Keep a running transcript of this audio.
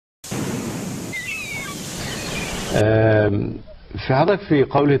في حضرتك في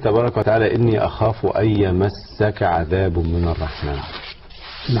قوله تبارك وتعالى إني أخاف أن يمسك عذاب من الرحمن.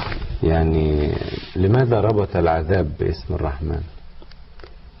 نعم. يعني لماذا ربط العذاب باسم الرحمن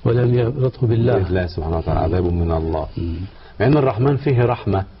ولم يربطه بالله؟ بالله سبحانه وتعالى عذاب من الله، مع أن الرحمن فيه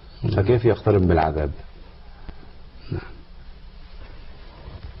رحمة، فكيف يقترن بالعذاب؟ نعم.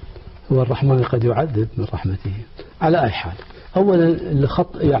 هو الرحمن قد يعذب من رحمته على أي حال. أولا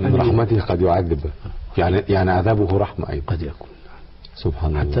الخط يعني من رحمته قد يعذب، يعني عذابه رحمة أيضا قد يكون.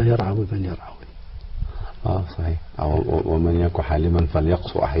 سبحان الله. حتى يرعوي من يرعوي. صحيح. ومن يك حالما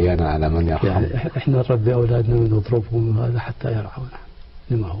فليقسو أحيانا على من يرحم. يعني احنا نربي أولادنا ونضربهم هذا حتى يرعونا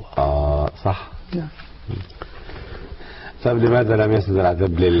لما هو. صح. نعم. طيب لماذا لم يسند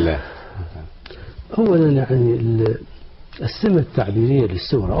العذاب لله؟ أولا يعني السمة التعبيرية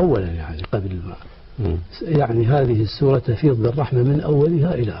للسورة أولا يعني قبل ما يعني هذه السورة تفيض بالرحمة من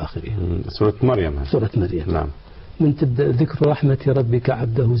أولها إلى آخرها. سورة مريم. سورة مريم. نعم. من تبدأ ذكر رحمة ربك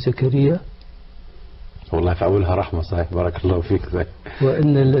عبده زكريا. والله في أولها رحمة صحيح، بارك الله فيك زي.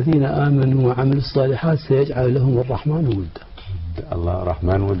 وإن الذين آمنوا وعملوا الصالحات سيجعل لهم الرحمن ودا. الله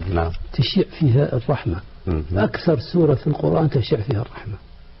رحمن ود. نعم. تشيع فيها الرحمة. أكثر سورة في القرآن تشيع فيها الرحمة.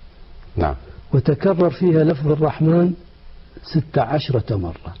 نعم. وتكرر فيها لفظ الرحمن 16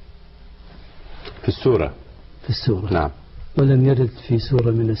 مرة في السورة. في السورة. نعم. ولم يرد في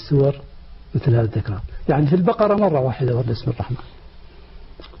سورة من السور مثل هذا التكرار. يعني في البقرة مرة واحدة ورد اسم الرحمن.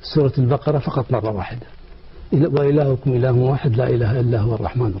 سورة البقرة فقط مرة واحدة. وإلهكم إله واحد لا إله إلا هو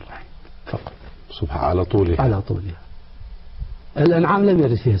الرحمن الرحيم فقط. سبحان على طولها. على طولها. الأنعام لم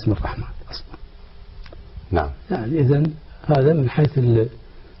يرد فيها اسم الرحمن أصلا. نعم. يعني إذن هذا من حيث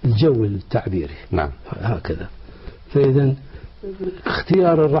الجو التعبيري. نعم. هكذا. فإذا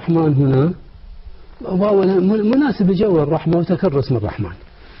اختيار الرحمن هنا مناسب لجو الرحمة وتكرر اسم الرحمن،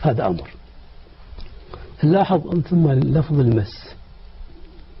 هذا أمر. لاحظ ثم لفظ المس،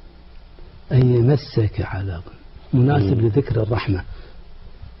 أي مسك عذاب، مناسب لذكر الرحمة.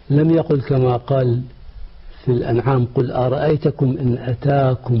 لم يقل كما قال في الأنعام قل أرأيتكم إن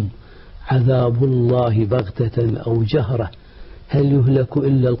أتاكم عذاب الله بغتة أو جهرة هل يهلك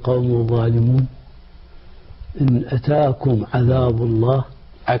إلا القوم الظالمون. إن أتاكم عذاب الله،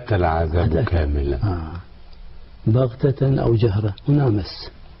 أتى العذاب كاملا. بغتة أو جهرة، هنا مس.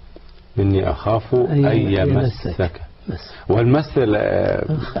 إني أخاف أن يمسك. والمس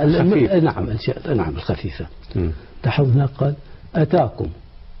خفيف. نعم الخفيفة. لاحظنا قال أتاكم،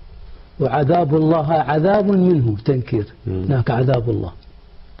 وعذاب الله عذاب منه تنكير، هناك عذاب الله.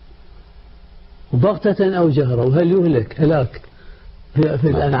 وبغتة أو جهرة، وهل يهلك هلاك في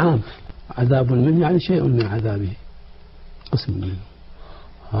الأنعام عذاب منه، يعني شيء من عذابه، قسم منه.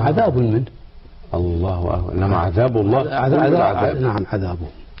 عذاب منه. الله أكبر. إنما عذاب الله عذاب. نعم عذابه.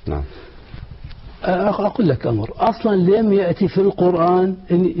 نعم. أقول لك أمر، أصلا لم يأتي في القرآن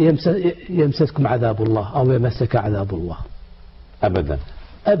إن يمسككم عذاب الله أو يمسك عذاب الله. أبدا.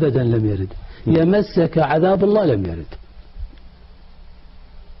 أبدا لم يرد. يمسك عذاب الله لم يرد،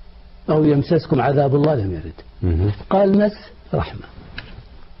 أو يمسسكم عذاب الله لم يرد. قال مس رحمة.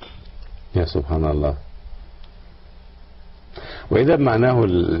 يا سبحان الله. وإذا معناه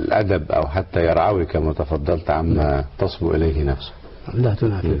الأدب أو حتى يرعوي كما تفضلت عما تصبو إليه نفسه، لا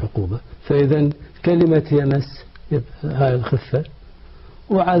تنافي العقوبة. فإذا كلمة يمس هاي الخفة،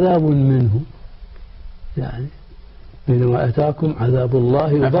 وعذاب منه، يعني بينما أتاكم عذاب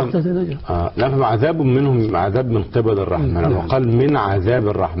الله وبغتة. نفهم عذاب منهم، عذاب من قبل الرحمن. وقال من عذاب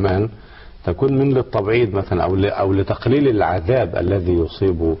الرحمن تكون من للتبعيض مثلا أو لتقليل العذاب الذي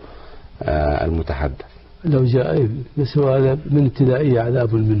يصيب المتحدث. لو جاء بس هو هذا من ابتدائية،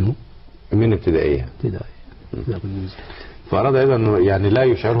 عذاب منه من ابتدائية. فأراد أيضا يعني لا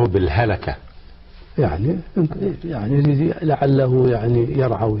يشعره بالهلكة، يعني لعله يعني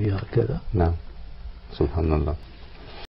يرعوي كذا. نعم. سبحان الله.